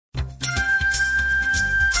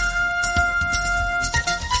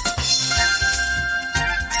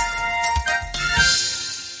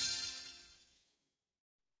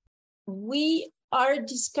are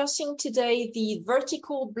discussing today the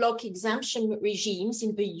vertical block exemption regimes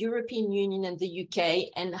in the European Union and the UK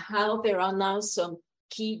and how there are now some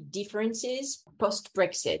key differences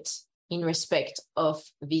post-Brexit in respect of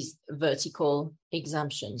these vertical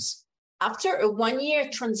exemptions. After a one-year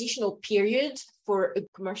transitional period for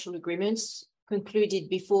commercial agreements concluded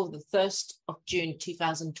before the 1st of June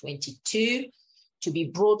 2022 to be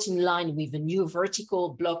brought in line with the new vertical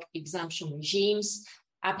block exemption regimes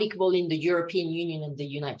applicable in the European Union and the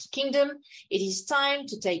United Kingdom, it is time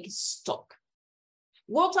to take stock.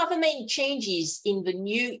 What are the main changes in the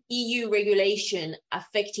new EU regulation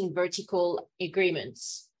affecting vertical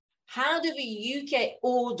agreements? How do the UK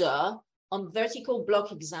order on vertical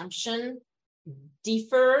block exemption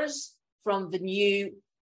differs from the new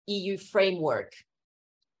EU framework?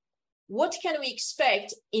 What can we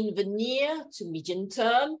expect in the near to medium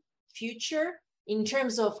term future in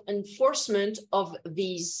terms of enforcement of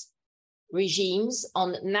these regimes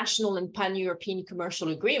on national and pan-European commercial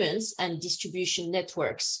agreements and distribution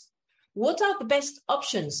networks? What are the best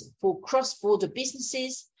options for cross-border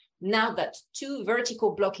businesses now that two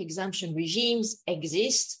vertical block exemption regimes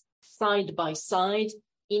exist side by side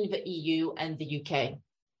in the EU and the UK?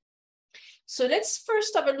 So let's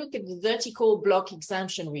first have a look at the vertical block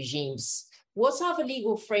exemption regimes. What are the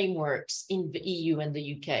legal frameworks in the EU and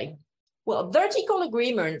the UK? Well, vertical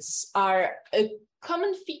agreements are a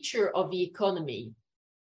common feature of the economy.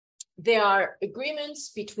 They are agreements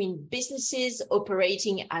between businesses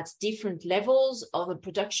operating at different levels of the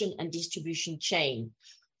production and distribution chain.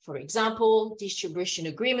 For example, distribution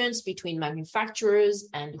agreements between manufacturers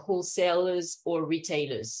and wholesalers or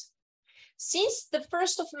retailers. Since the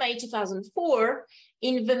 1st of May 2004,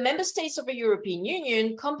 in the member states of the European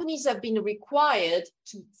Union, companies have been required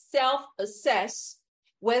to self-assess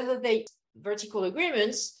whether their vertical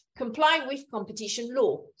agreements comply with competition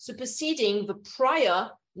law, superseding the prior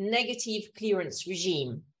negative clearance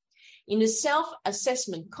regime. In a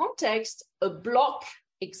self-assessment context, a block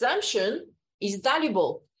exemption is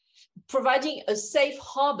valuable, providing a safe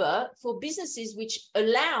harbor for businesses which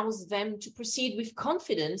allows them to proceed with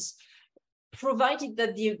confidence, provided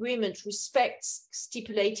that the agreement respects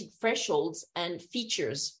stipulated thresholds and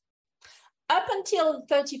features. Up until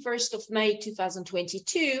the 31st of May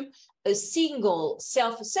 2022, a single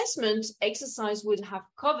self-assessment exercise would have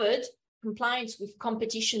covered compliance with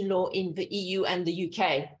competition law in the EU and the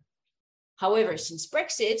UK. However, since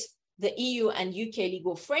Brexit, the EU and UK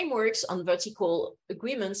legal frameworks on vertical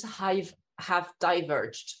agreements have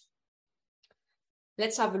diverged.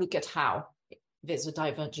 Let's have a look at how there's a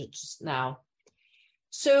divergence now.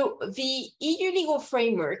 So the EU legal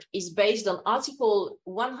framework is based on Article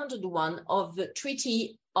 101 of the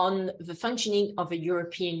Treaty on the Functioning of the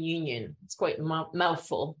European Union. It's quite a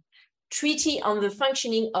mouthful. Treaty on the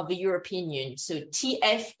Functioning of the European Union, so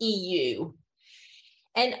TFEU.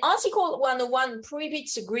 And Article 101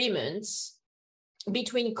 prohibits agreements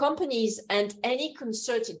between companies and any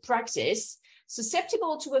concerted practice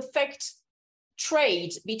susceptible to affect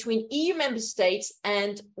trade between EU member states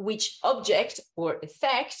and which object or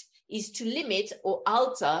effect is to limit or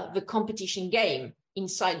alter the competition game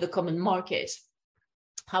inside the common market.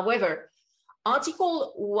 However,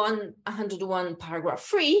 Article 101, paragraph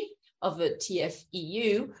 3 of the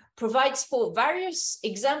TFEU provides for various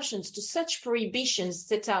exemptions to such prohibitions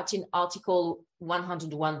set out in Article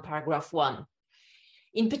 101, paragraph 1.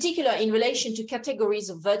 In particular, in relation to categories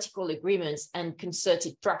of vertical agreements and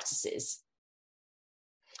concerted practices.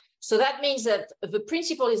 So that means that the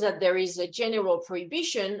principle is that there is a general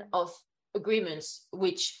prohibition of agreements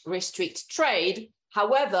which restrict trade.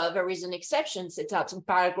 However, there is an exception set out in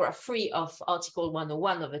paragraph 3 of Article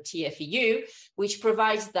 101 of the TFEU, which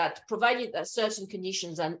provides that, provided that certain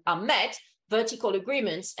conditions are met, vertical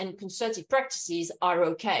agreements and concerted practices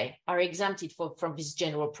are exempted from this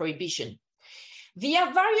general prohibition.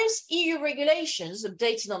 Via various EU regulations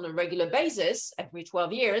updated on a regular basis every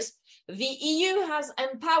 12 years, the EU has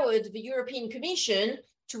empowered the European Commission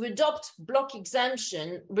to adopt block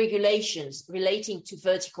exemption regulations relating to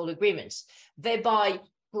vertical agreements, thereby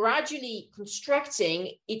gradually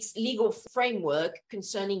constructing its legal framework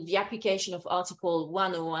concerning the application of Article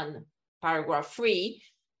 101, paragraph 3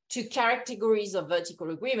 to categories of vertical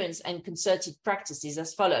agreements and concerted practices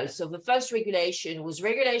as follows. So the first regulation was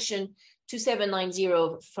Regulation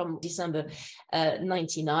 2790 from December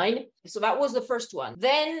 99. So that was the first one.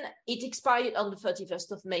 Then it expired on the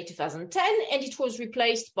 31st of May 2010, and it was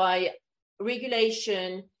replaced by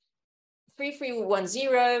Regulation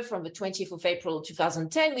 3310 from the 20th of April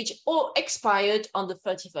 2010, which all expired on the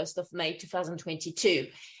 31st of May 2022.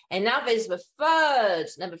 And now there's the third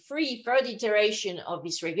iteration of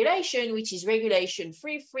this regulation, which is Regulation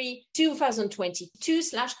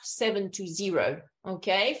 33/2022/720,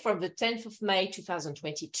 okay, from the 10th of May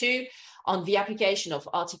 2022 on the application of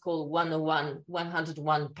Article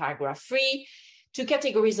 101, paragraph 3, to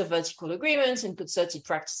categories of vertical agreements and concerted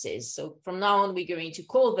practices. So from now on, we're going to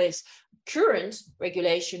call this current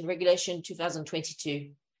regulation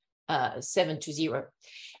 2022-720,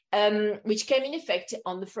 which came in effect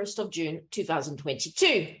on the 1st of June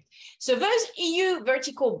 2022. So those EU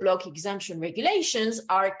vertical block exemption regulations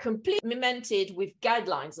are complemented with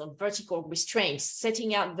guidelines on vertical restraints,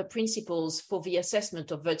 setting out the principles for the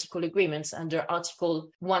assessment of vertical agreements under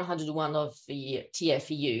Article 101 of the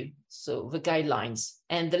TFEU, so the guidelines.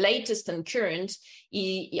 And the latest and current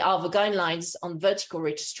are the guidelines on vertical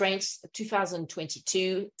restraints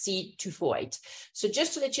 2022 C248. So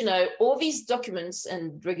just to let you know, all these documents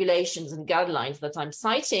and regulations and guidelines that I'm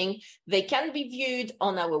citing, they can be viewed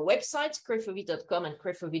on our website, crefovi.com and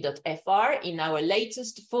crefovi.fr, in our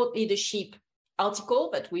latest thought leadership article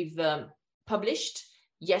that we've published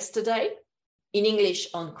yesterday, in English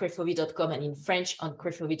on crefovi.com and in French on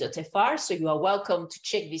crefovi.fr. So you are welcome to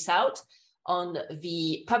check this out on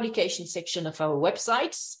the publication section of our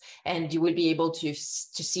websites, and you will be able to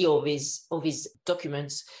see all these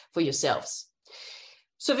documents for yourselves.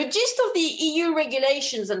 So the gist of the EU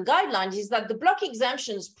regulations and guidelines is that the block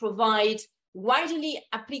exemptions provide widely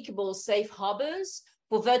applicable safe harbors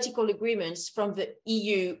for vertical agreements from the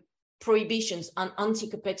EU prohibitions on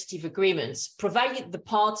anti-competitive agreements, provided the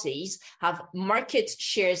parties have market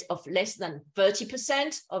shares of less than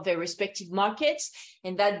 30% of their respective markets,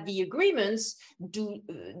 and that the agreements do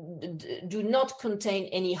not contain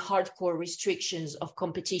any hardcore restrictions of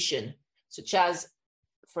competition, such as,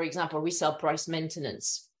 for example, resale price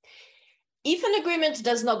maintenance. If an agreement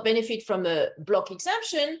does not benefit from a block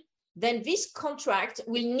exemption, then this contract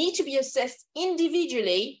will need to be assessed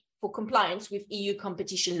individually for compliance with EU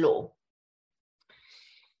competition law.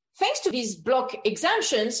 Thanks to these block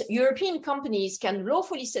exemptions, European companies can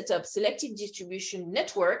lawfully set up selective distribution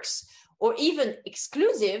networks or even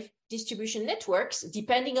exclusive distribution networks,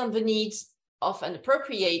 depending on the needs of an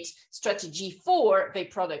appropriate strategy for their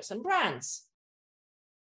products and brands.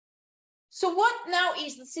 So what now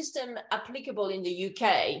is the system applicable in the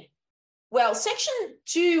UK? Well, Section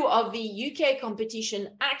 2 of the UK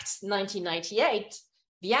Competition Act 1998,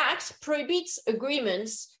 the Act prohibits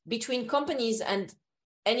agreements between companies and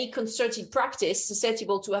any concerted practice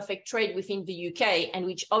susceptible to affect trade within the UK and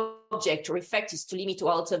which object or effect is to limit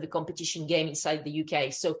or alter the competition game inside the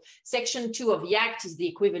UK. So Section 2 of the Act is the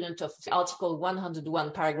equivalent of Article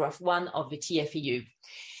 101, paragraph 1 of the TFEU.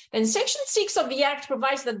 And Section 6 of the Act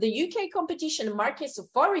provides that the UK Competition and Markets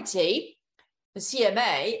Authority, the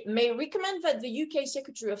CMA, may recommend that the UK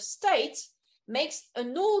Secretary of State makes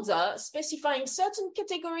an order specifying certain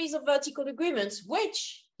categories of vertical agreements,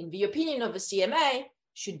 which, in the opinion of the CMA,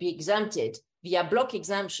 should be exempted via block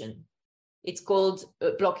exemption. It's called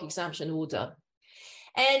a block exemption order.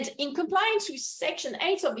 And in compliance with Section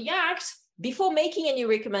 8 of the Act, before making any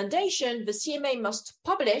recommendation, the CMA must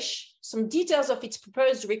publish some details of its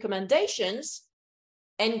proposed recommendations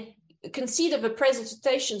and consider the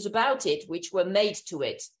presentations about it, which were made to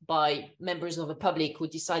it by members of the public who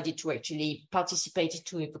decided to actually participate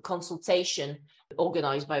to the consultation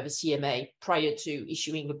organized by the CMA prior to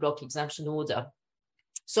issuing the block exemption order.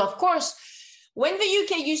 So, of course, when the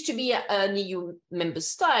UK used to be an EU member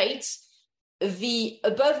state, the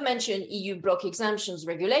above-mentioned EU block exemptions,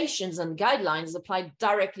 regulations and guidelines applied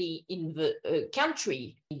directly in the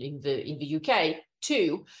country, in the UK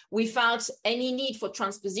too, without any need for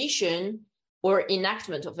transposition or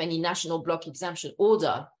enactment of any national block exemption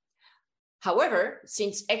order. However,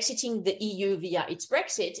 since exiting the EU via its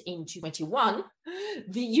Brexit in 2021,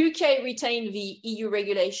 the UK retained the EU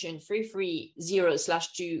regulation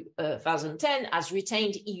 330/2010 as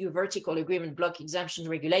retained EU vertical agreement block exemption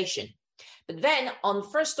regulation. But then on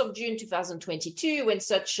 1st of June 2022, when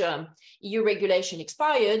such EU regulation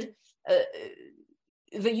expired,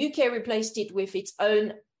 the UK replaced it with its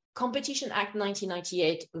own Competition Act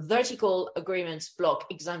 1998 Vertical Agreements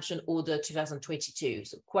Block Exemption Order 2022.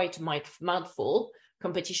 So quite a mouthful.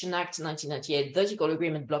 Competition Act 1998 Vertical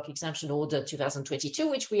Agreement Block Exemption Order 2022,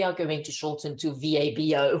 which we are going to shorten to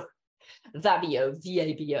VABO. VABO.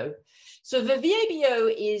 So the VABO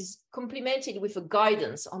is complemented with a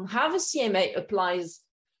guidance on how the CMA applies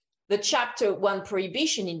the Chapter 1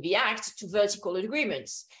 prohibition in the Act to vertical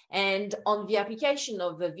agreements and on the application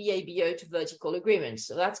of the VABO to vertical agreements.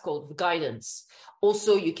 So that's called the guidance.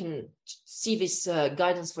 Also, you can see this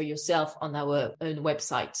guidance for yourself on our own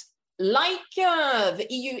website. Like the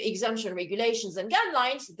EU exemption regulations and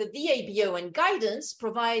guidelines, the VABO and guidance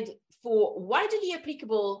provide for widely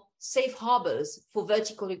applicable safe harbors for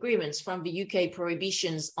vertical agreements from the UK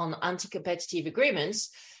prohibitions on anti-competitive agreements,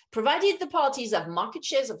 provided the parties have market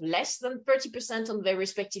shares of less than 30% on their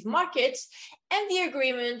respective markets, and the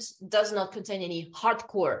agreement does not contain any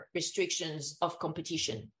hardcore restrictions of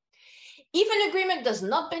competition. If an agreement does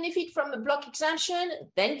not benefit from a block exemption,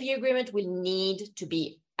 then the agreement will need to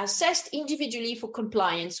be assessed individually for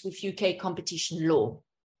compliance with UK competition law.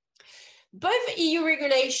 Both EU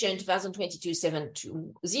Regulation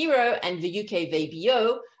 2022/720 and the UK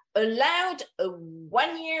VABO allowed a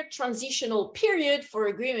one-year transitional period for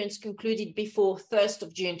agreements concluded before 1st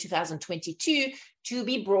of June 2022 to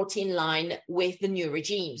be brought in line with the new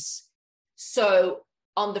regimes. So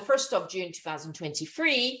on the 1st of June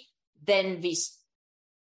 2023, then this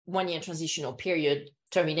one-year transitional period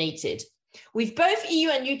terminated. With both EU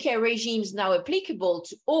and UK regimes now applicable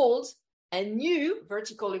to old and new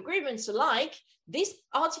vertical agreements alike, this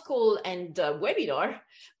article and webinar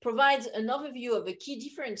provides an overview of the key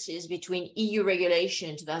differences between EU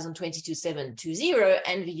Regulation 2022/720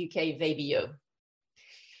 and the UK VABO.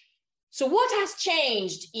 So what has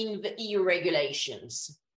changed in the EU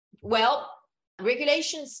regulations? Well,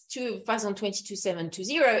 Regulations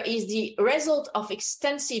 2022/720 is the result of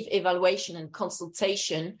extensive evaluation and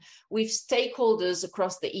consultation with stakeholders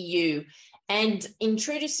across the EU and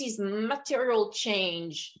introduces material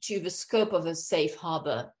change to the scope of a safe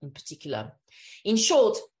harbor in particular. In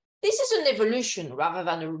short, this is an evolution rather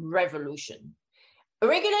than a revolution.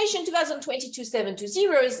 Regulation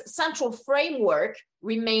 2022/720's central framework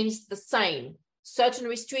remains the same. Certain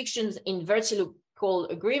restrictions in vertical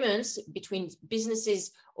agreements between businesses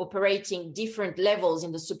operating different levels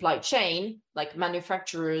in the supply chain, like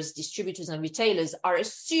manufacturers, distributors, and retailers, are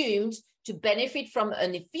assumed to benefit from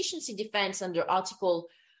an efficiency defense under Article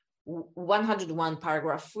 101,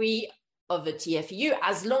 paragraph 3 of the TFEU,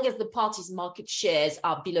 as long as the parties' market shares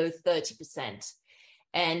are below 30%.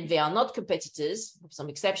 And they are not competitors, with some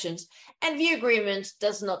exceptions, and the agreement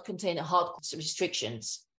does not contain hard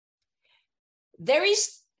restrictions. There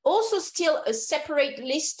is also still a separate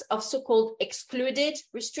list of so-called excluded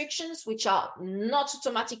restrictions, which are not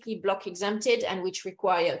automatically block exempted and which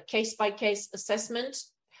require case-by-case assessment.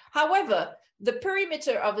 However, the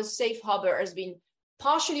perimeter of a safe harbor has been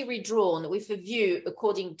partially redrawn with a view,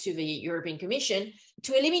 according to the European Commission,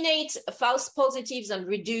 to eliminate false positives and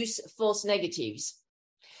reduce false negatives.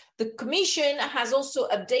 The Commission has also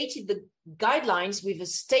updated the guidelines with a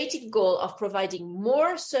stated goal of providing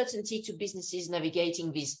more certainty to businesses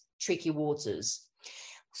navigating these tricky waters.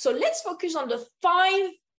 So let's focus on the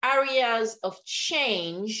 5 areas of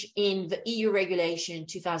change in the EU Regulation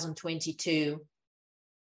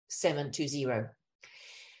 2022/720.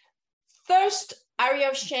 First area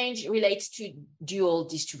of change relates to dual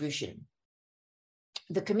distribution.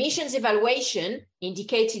 The Commission's evaluation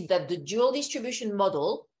indicated that the dual distribution model,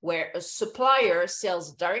 where a supplier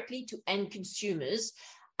sells directly to end consumers,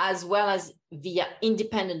 as well as via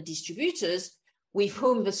independent distributors, with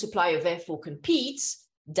whom the supplier therefore competes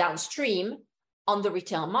downstream on the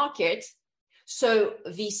retail market. So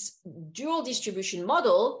this dual distribution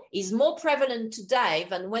model is more prevalent today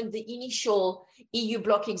than when the initial EU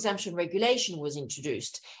block exemption regulation was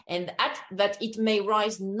introduced, and that it may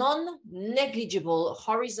raise non-negligible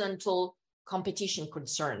horizontal competition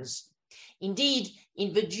concerns. Indeed,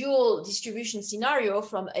 in the dual distribution scenario,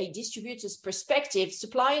 from a distributor's perspective,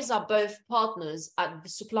 suppliers are both partners at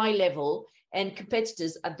the supply level and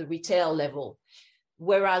competitors at the retail level,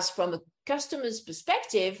 whereas from a customer's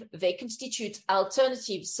perspective, they constitute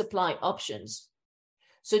alternative supply options.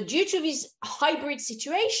 So due to this hybrid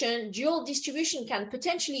situation, dual distribution can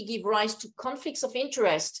potentially give rise to conflicts of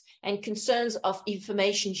interest and concerns of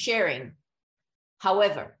information sharing.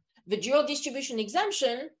 However, the dual distribution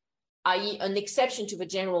exemption, i.e. an exception to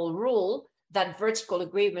the general rule that vertical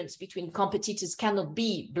agreements between competitors cannot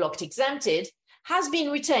be block exempted, has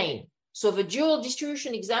been retained. So the dual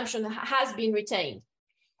distribution exemption has been retained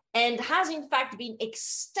and has in fact been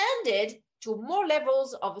extended to more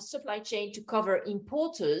levels of a supply chain to cover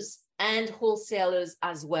importers and wholesalers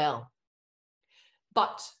as well.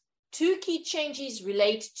 But 2 key changes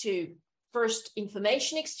relate to, first,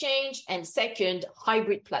 information exchange, and second,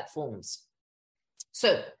 hybrid platforms.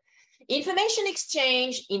 So information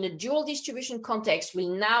exchange in a dual distribution context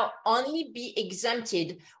will now only be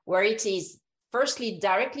exempted where it is Firstly,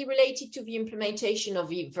 directly related to the implementation of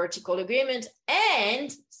the vertical agreement, and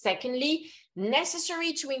secondly,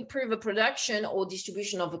 necessary to improve the production or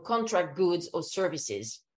distribution of the contract goods or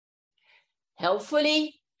services.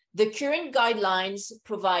 Helpfully, the current guidelines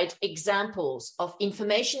provide examples of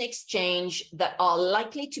information exchange that are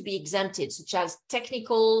likely to be exempted, such as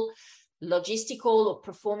technical, logistical, or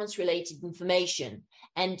performance-related information,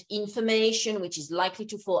 and information which is likely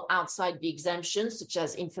to fall outside the exemption, such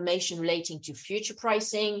as information relating to future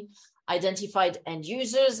pricing, identified end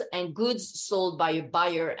users, and goods sold by a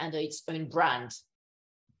buyer under its own brand.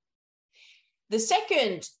 The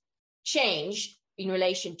second change in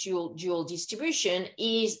relation to dual distribution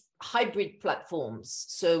is hybrid platforms.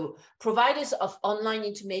 So providers of online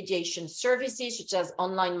intermediation services, such as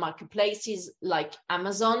online marketplaces like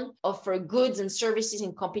Amazon, offer goods and services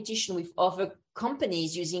in competition with other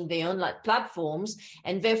companies using their online platforms,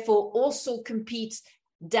 and therefore also compete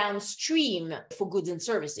downstream for goods and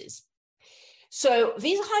services. So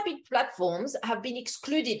these hybrid platforms have been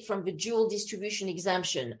excluded from the dual distribution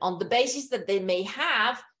exemption on the basis that they may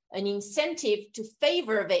have an incentive to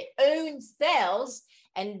favor their own sales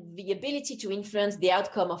and the ability to influence the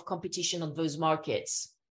outcome of competition on those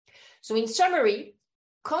markets. So in summary,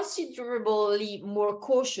 considerably more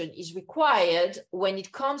caution is required when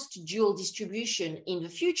it comes to dual distribution in the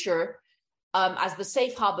future, as the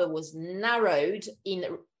safe harbor was narrowed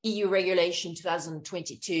in EU Regulation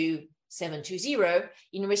 2022/720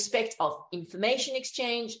 in respect of information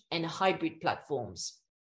exchange and hybrid platforms.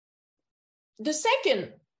 The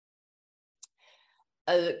second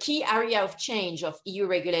key area of change of EU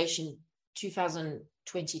Regulation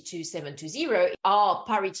 2022/720 are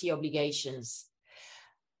parity obligations.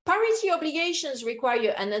 Parity obligations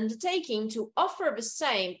require an undertaking to offer the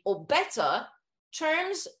same or better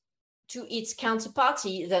terms to its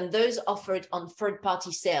counterparty than those offered on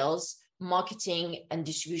third-party sales, marketing, and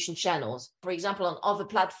distribution channels. For example, on other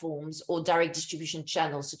platforms or direct distribution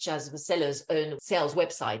channels, such as the seller's own sales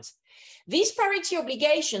website. These parity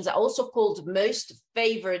obligations are also called most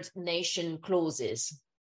favored nation clauses.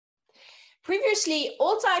 Previously,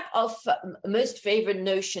 all types of most favored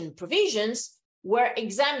nation provisions were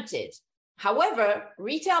exempted. However,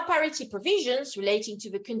 retail parity provisions relating to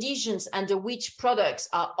the conditions under which products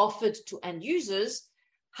are offered to end users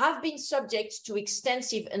have been subject to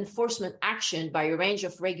extensive enforcement action by a range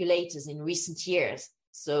of regulators in recent years.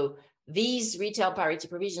 So these retail parity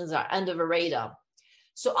provisions are under the radar.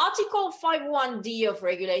 So Article 5.1d of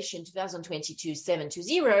Regulation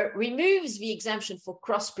 2022/720 removes the exemption for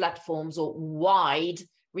cross-platforms or wide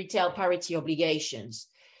retail parity obligations.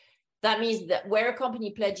 That means that where a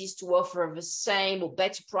company pledges to offer the same or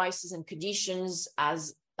better prices and conditions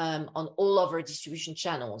as on all other distribution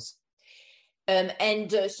channels.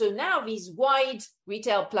 So now these wide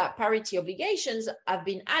retail parity obligations have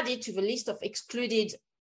been added to the list of excluded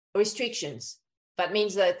restrictions. That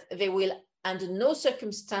means that they will under no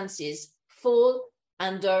circumstances fall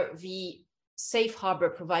under the safe harbor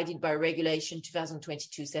provided by Regulation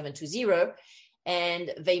 2022/720,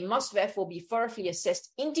 and they must therefore be thoroughly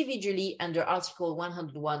assessed individually under Article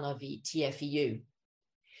 101 of the TFEU.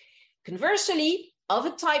 Conversely,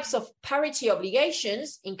 other types of parity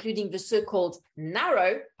obligations, including the so-called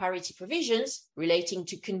narrow parity provisions relating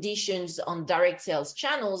to conditions on direct sales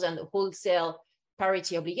channels and wholesale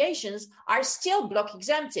parity obligations, are still block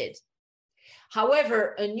exempted.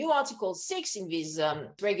 However, a new Article 6 in this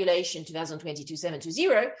Regulation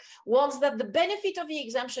 2022/720 warns that the benefit of the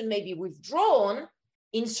exemption may be withdrawn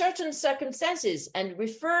in certain circumstances and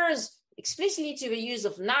refers explicitly to the use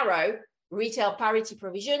of narrow retail parity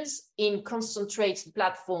provisions in concentrated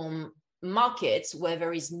platform markets where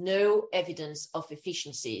there is no evidence of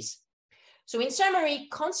efficiencies. So in summary,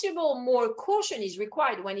 considerable more caution is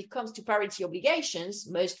required when it comes to parity obligations,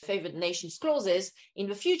 most favored nations clauses, in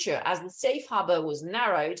the future, as the safe harbor was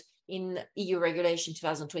narrowed in EU Regulation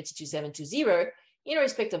 2022/720 in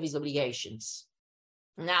respect of these obligations.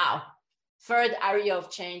 Now, third area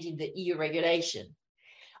of change in the EU regulation,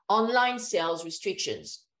 online sales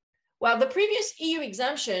restrictions. Well, the previous EU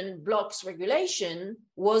exemption blocks regulation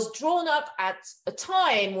was drawn up at a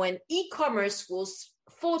time when e-commerce was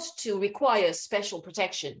thought to require special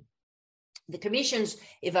protection. The Commission's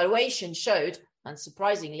evaluation showed,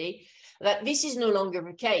 unsurprisingly, that this is no longer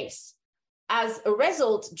the case. As a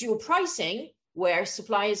result, dual pricing, where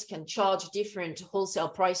suppliers can charge different wholesale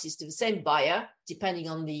prices to the same buyer, depending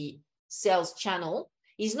on the sales channel,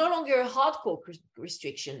 is no longer a hardcore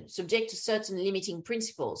restriction, subject to certain limiting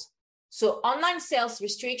principles. So online sales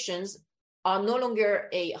restrictions are no longer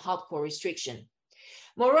a hardcore restriction.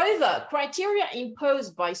 Moreover, criteria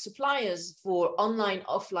imposed by suppliers for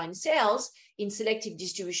online-offline sales in selective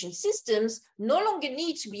distribution systems no longer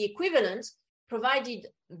need to be equivalent, provided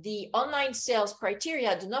the online sales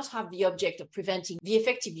criteria do not have the object of preventing the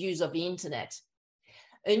effective use of the internet.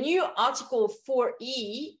 A new Article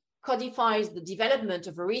 4E codifies the development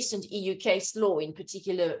of a recent EU case law, in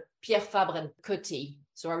particular Pierre Fabre and Coty.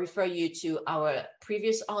 So I refer you to our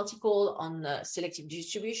previous article on selective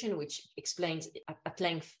distribution, which explains at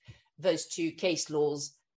length those two case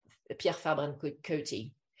laws, Pierre Fabre and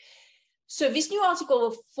Coty. So this new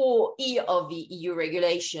Article 4E of the EU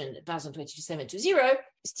regulation 2022/720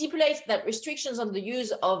 stipulates that restrictions on the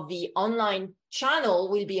use of the online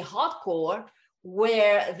channel will be hardcore,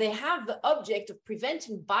 where they have the object of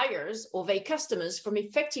preventing buyers or their customers from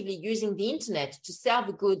effectively using the internet to sell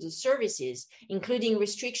the goods or services, including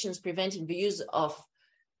restrictions preventing the use of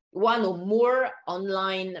one or more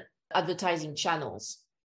online advertising channels.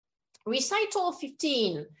 Recital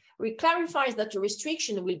 15 clarifies that the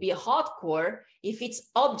restriction will be hardcore if its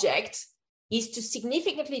object is to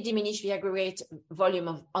significantly diminish the aggregate volume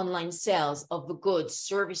of online sales of the goods,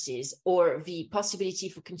 services, or the possibility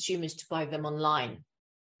for consumers to buy them online.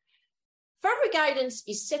 Further guidance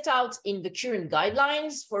is set out in the current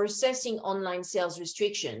guidelines for assessing online sales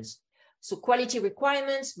restrictions. So quality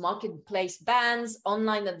requirements, marketplace bans,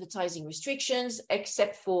 online advertising restrictions,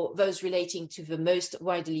 except for those relating to the most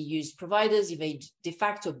widely used providers, if they de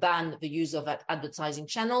facto ban the use of that advertising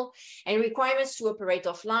channel, and requirements to operate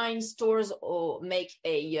offline stores or make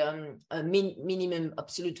a minimum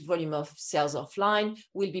absolute volume of sales offline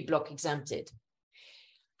will be block exempted.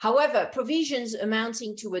 However, provisions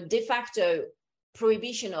amounting to a de facto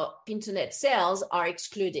prohibition of internet sales are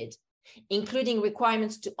excluded, including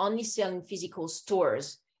requirements to only sell in physical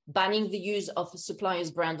stores, banning the use of a supplier's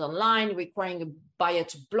brand online, requiring a buyer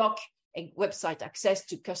to block a website access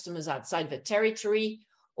to customers outside the territory,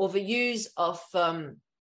 or the use of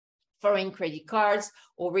foreign credit cards,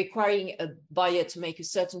 or requiring a buyer to make a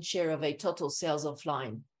certain share of a total sales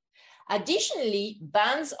offline. Additionally,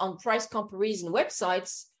 bans on price comparison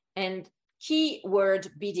websites and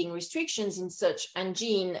keyword bidding restrictions in search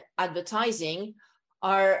engine advertising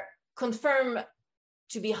are confirmed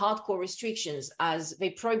to be hardcore restrictions, as they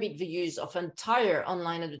prohibit the use of entire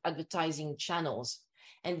online advertising channels.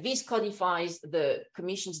 And this codifies the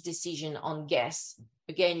Commission's decision on guess.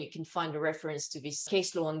 Again, you can find a reference to this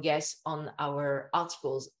case law on guess on our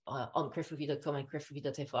articles on crefluvi.com and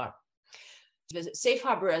crefluvi.fr. The safe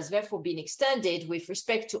harbor has therefore been extended with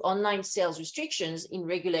respect to online sales restrictions in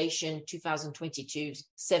Regulation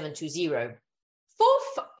 2022/720.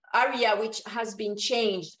 Fourth area which has been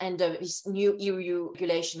changed under this new EU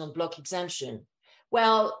regulation on block exemption.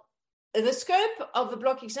 Well, the scope of the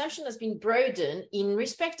block exemption has been broadened in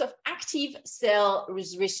respect of active sale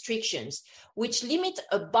restrictions, which limit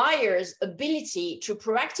a buyer's ability to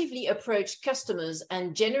proactively approach customers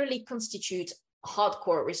and generally constitute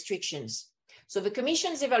hardcore restrictions. So the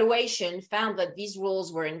Commission's evaluation found that these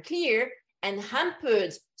rules were unclear and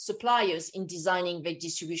hampered suppliers in designing their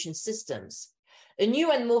distribution systems. A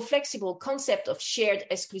new and more flexible concept of shared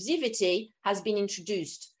exclusivity has been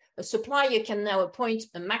introduced. A supplier can now appoint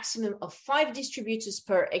a maximum of 5 distributors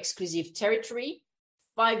per exclusive territory,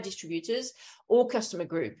 5 distributors, or customer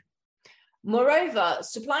group. Moreover,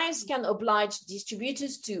 suppliers can oblige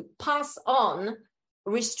distributors to pass on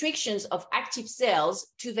restrictions of active sales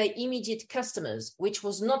to their immediate customers, which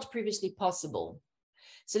was not previously possible.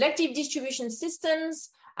 Selective distribution systems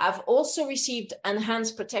have also received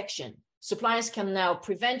enhanced protection. Suppliers can now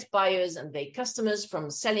prevent buyers and their customers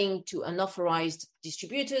from selling to unauthorized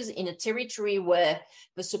distributors in a territory where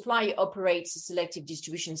the supplier operates a selective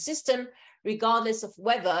distribution system, regardless of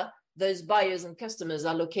whether those buyers and customers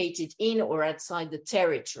are located in or outside the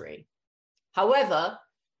territory. However,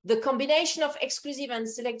 the combination of exclusive and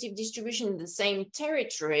selective distribution in the same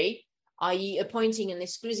territory, i.e. appointing an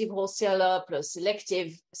exclusive wholesaler plus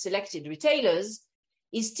selected retailers,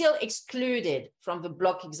 is still excluded from the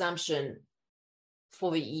block exemption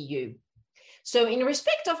for the EU. So in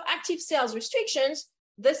respect of active sales restrictions,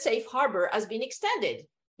 the safe harbor has been extended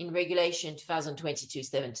in Regulation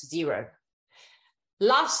 2022/720.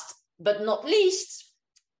 Last but not least,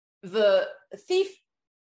 the fifth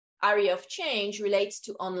area of change relates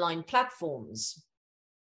to online platforms.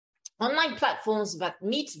 Online platforms that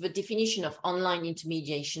meet the definition of online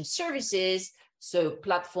intermediation services, so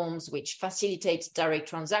platforms which facilitate direct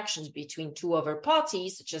transactions between two other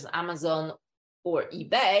parties, such as Amazon or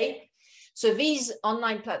eBay. So these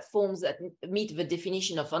online platforms that meet the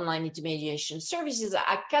definition of online intermediation services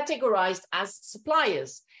are categorized as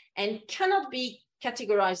suppliers and cannot be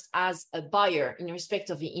categorized as a buyer in respect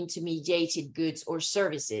of the intermediated goods or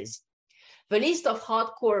services. The list of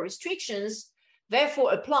hardcore restrictions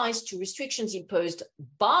therefore applies to restrictions imposed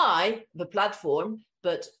by the platform,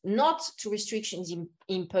 but not to restrictions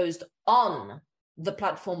imposed on the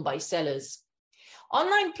platform by sellers.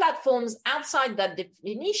 Online platforms outside that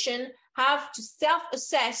definition have to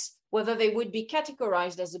self-assess whether they would be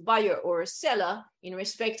categorized as a buyer or a seller in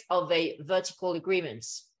respect of a vertical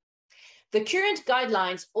agreements. The current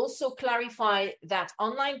guidelines also clarify that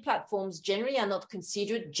online platforms generally are not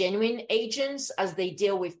considered genuine agents as they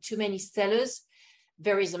deal with too many sellers.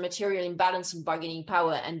 There is a material imbalance in bargaining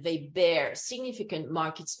power and they bear significant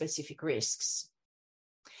market-specific risks.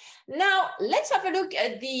 Now, let's have a look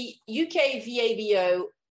at the UK VABO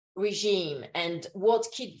regime and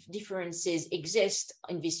what key differences exist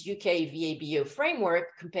in this UK VABO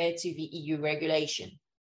framework compared to the EU regulation.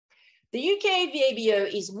 The UK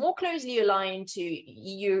VABO is more closely aligned to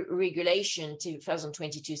EU regulation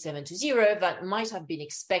 2022/720 that might have been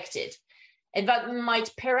expected, and that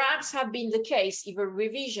might perhaps have been the case if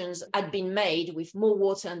revisions had been made with more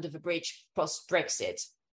water under the bridge post-Brexit.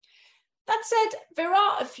 That said, there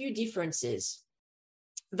are a few differences.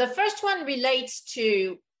 The first one relates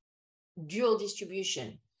to dual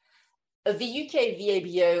distribution. The UK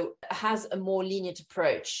VABO has a more lenient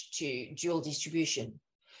approach to dual distribution.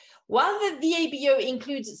 While the VABO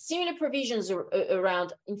includes similar provisions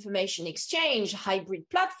around information exchange, hybrid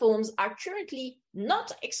platforms are currently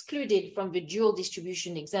not excluded from the dual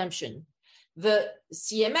distribution exemption. The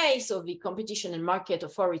CMA, so the Competition and Market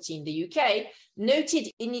Authority in the UK,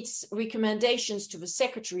 noted in its recommendations to the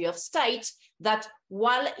Secretary of State that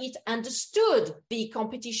while it understood the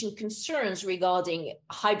competition concerns regarding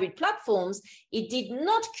hybrid platforms, it did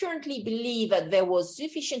not currently believe that there was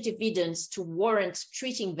sufficient evidence to warrant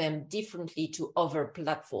treating them differently to other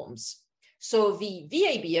platforms. So the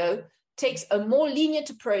VABO takes a more lenient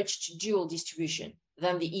approach to dual distribution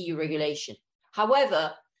than the EU regulation.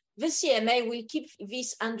 However, the CMA will keep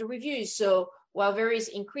this under review. So while there is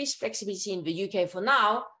increased flexibility in the UK for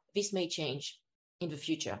now, this may change in the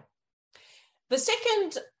future. The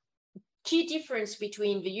second key difference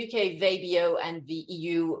between the UK VABO and the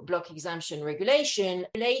EU block exemption regulation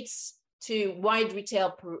relates to wide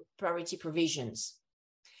retail priority provisions.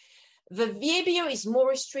 The VABO is more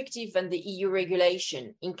restrictive than the EU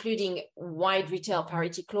regulation, including wide retail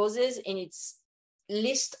parity clauses in its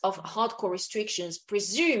list of hardcore restrictions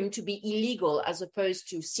presumed to be illegal as opposed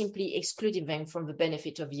to simply excluding them from the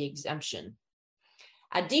benefit of the exemption.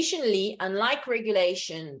 Additionally, unlike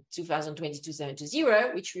regulation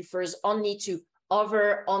 2022/720, which refers only to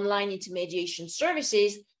other online intermediation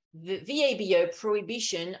services, the VABO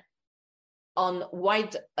prohibition on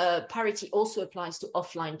wide parity also applies to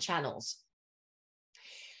offline channels.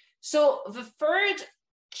 So the third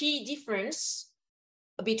key difference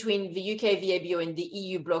between the UK VABO and the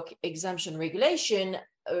EU block exemption regulation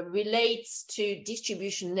relates to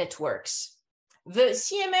distribution networks. The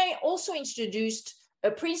CMA also introduced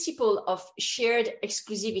a principle of shared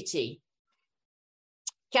exclusivity,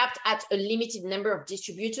 capped at a limited number of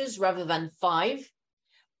distributors rather than 5,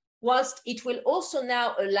 whilst it will also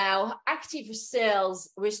now allow active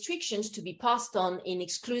sales restrictions to be passed on in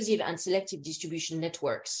exclusive and selective distribution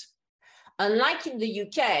networks. Unlike in the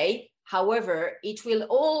UK, however, it will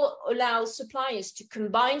all allow suppliers to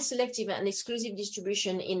combine selective and exclusive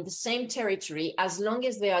distribution in the same territory as long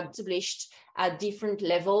as they are established at different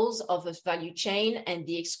levels of the value chain and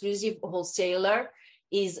the exclusive wholesaler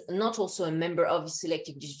is not also a member of the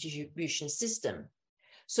selective distribution system.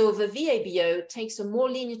 So the VABO takes a more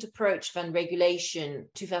lenient approach than regulation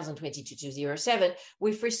 2022/207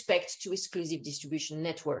 with respect to exclusive distribution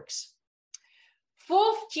networks.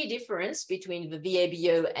 Fourth key difference between the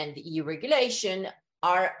VABO and the EU regulation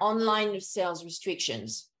are online sales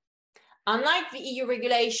restrictions. Unlike the EU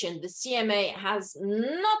regulation, the CMA has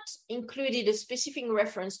not included a specific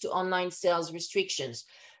reference to online sales restrictions,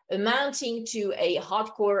 amounting to a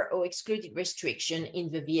hardcore or excluded restriction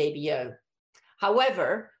in the VABO.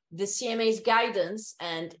 However, the CMA's guidance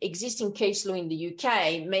and existing case law in the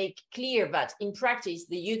UK make clear that in practice,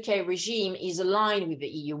 the UK regime is aligned with the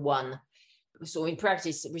EU one. So in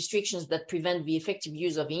practice, restrictions that prevent the effective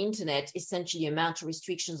use of the internet essentially amount to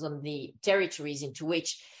restrictions on the territories into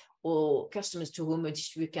which or customers to whom a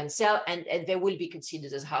distributor can sell, and they will be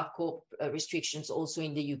considered as hardcore restrictions also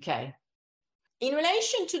in the UK. In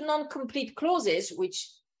relation to non-complete clauses, which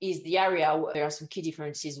is the area where there are some key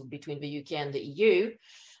differences between the UK and the EU,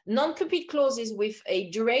 non-compete clauses with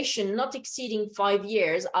a duration not exceeding 5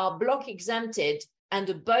 years are block exempted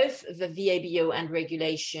under both the VABO and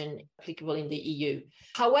regulation applicable in the EU.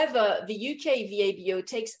 However, the UK VABO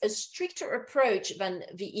takes a stricter approach than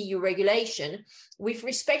the EU regulation with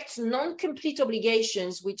respect to non-compete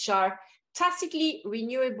obligations which are tacitly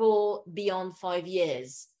renewable beyond 5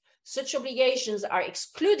 years. Such obligations are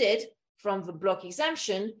excluded from the block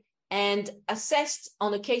exemption and assessed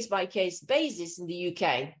on a case-by-case basis in the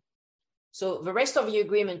UK. So the rest of the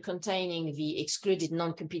agreement containing the excluded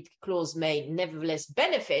non-compete clause may nevertheless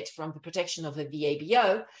benefit from the protection of the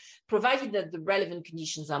VABO, provided that the relevant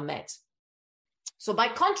conditions are met. So by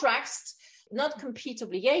contrast, non-compete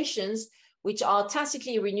obligations, which are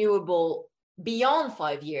tacitly renewable beyond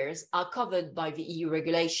 5 years, are covered by the EU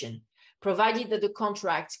regulation, provided that the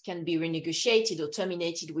contract can be renegotiated or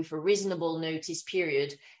terminated with a reasonable notice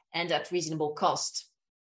period and at reasonable cost.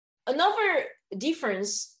 Another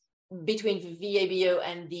difference between the VABO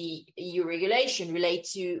and the EU regulation relate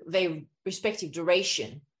to their respective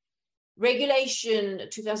duration. Regulation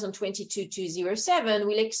 2022-207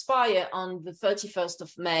 will expire on the 31st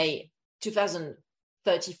of May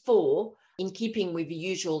 2034, in keeping with the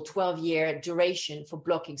usual 12-year duration for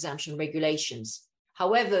block exemption regulations.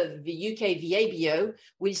 However, the UK VABO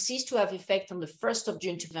will cease to have effect on the 1st of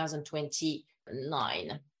June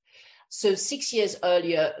 2029. So 6 years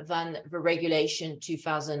earlier than the regulation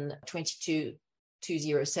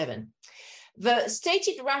 2022-207. The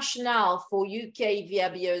stated rationale for UK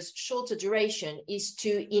VABO's shorter duration is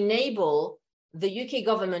to enable the UK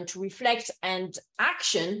government to reflect and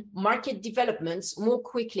action market developments more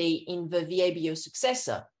quickly in the VABO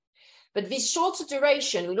successor. But this shorter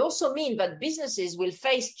duration will also mean that businesses will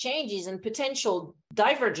face changes and potential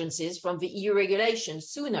divergences from the EU regulation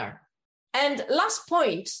sooner. And last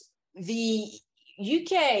point, the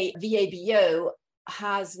UK VABO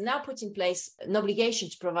has now put in place an obligation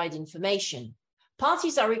to provide information.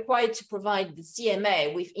 Parties are required to provide the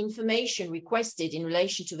CMA with information requested in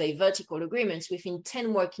relation to their vertical agreements within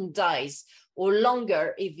 10 working days or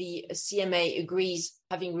longer if the CMA agrees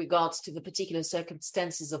having regards to the particular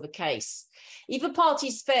circumstances of a case. If the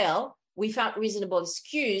parties fail without reasonable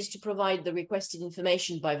excuse to provide the requested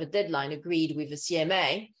information by the deadline agreed with the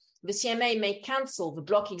CMA may cancel the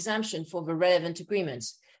block exemption for the relevant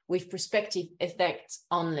agreements with prospective effect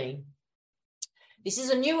only. This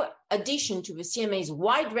is a new addition to the CMA's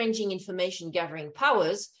wide-ranging information gathering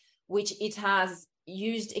powers, which it has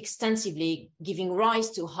used extensively, giving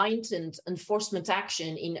rise to heightened enforcement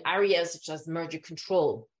action in areas such as merger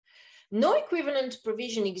control. No equivalent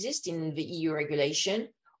provision exists in the EU regulation,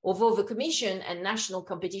 although the Commission and national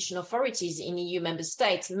competition authorities in EU member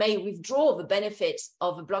states may withdraw the benefit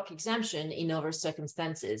of a block exemption in other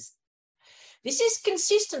circumstances. This is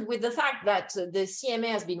consistent with the fact that the CMA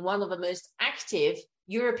has been one of the most active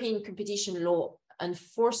European competition law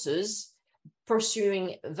enforcers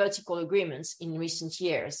pursuing vertical agreements in recent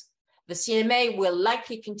years. The CMA will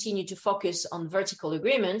likely continue to focus on vertical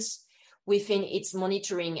agreements within its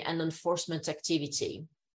monitoring and enforcement activity.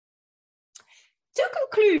 To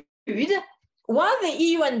conclude, while the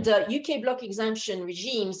EU and UK block exemption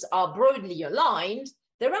regimes are broadly aligned,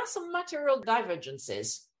 there are some material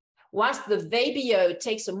divergences. Whilst the VABO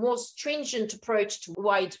takes a more stringent approach to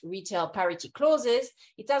wide retail parity clauses,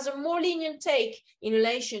 it has a more lenient take in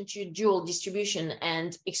relation to dual distribution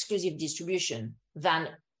and exclusive distribution than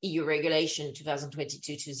EU regulation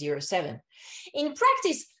 2022-207. In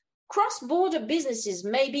practice, cross-border businesses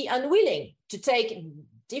may be unwilling to take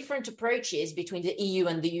different approaches between the EU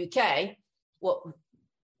and the UK,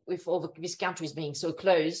 with all these countries being so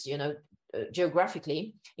close,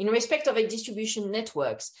 geographically, in respect of a distribution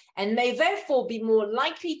networks, and may therefore be more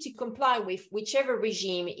likely to comply with whichever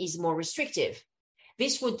regime is more restrictive.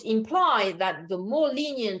 This would imply that the more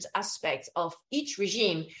lenient aspect of each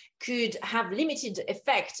regime could have limited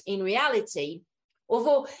effect in reality,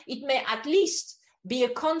 although it may at least be a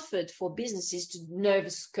comfort for businesses to know the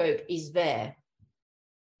scope is there.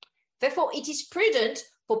 Therefore, it is prudent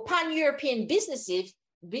for pan-European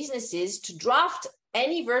businesses to draft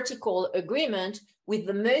any vertical agreement with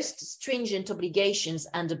the most stringent obligations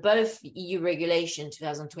under both the EU regulation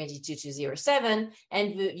 2022-207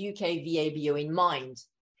 and the UK VABO in mind.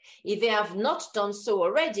 If they have not done so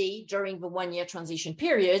already during the one-year transition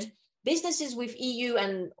period, businesses with EU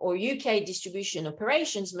and or UK distribution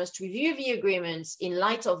operations must review the agreements in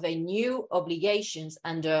light of their new obligations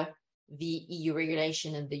under the EU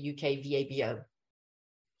regulation and the UK VABO.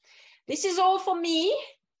 This is all for me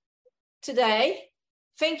today.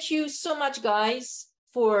 Thank you so much, guys,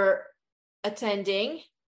 for attending.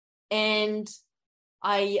 And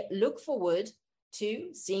I look forward to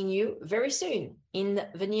seeing you very soon in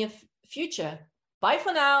the near future. Bye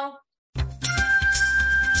for now.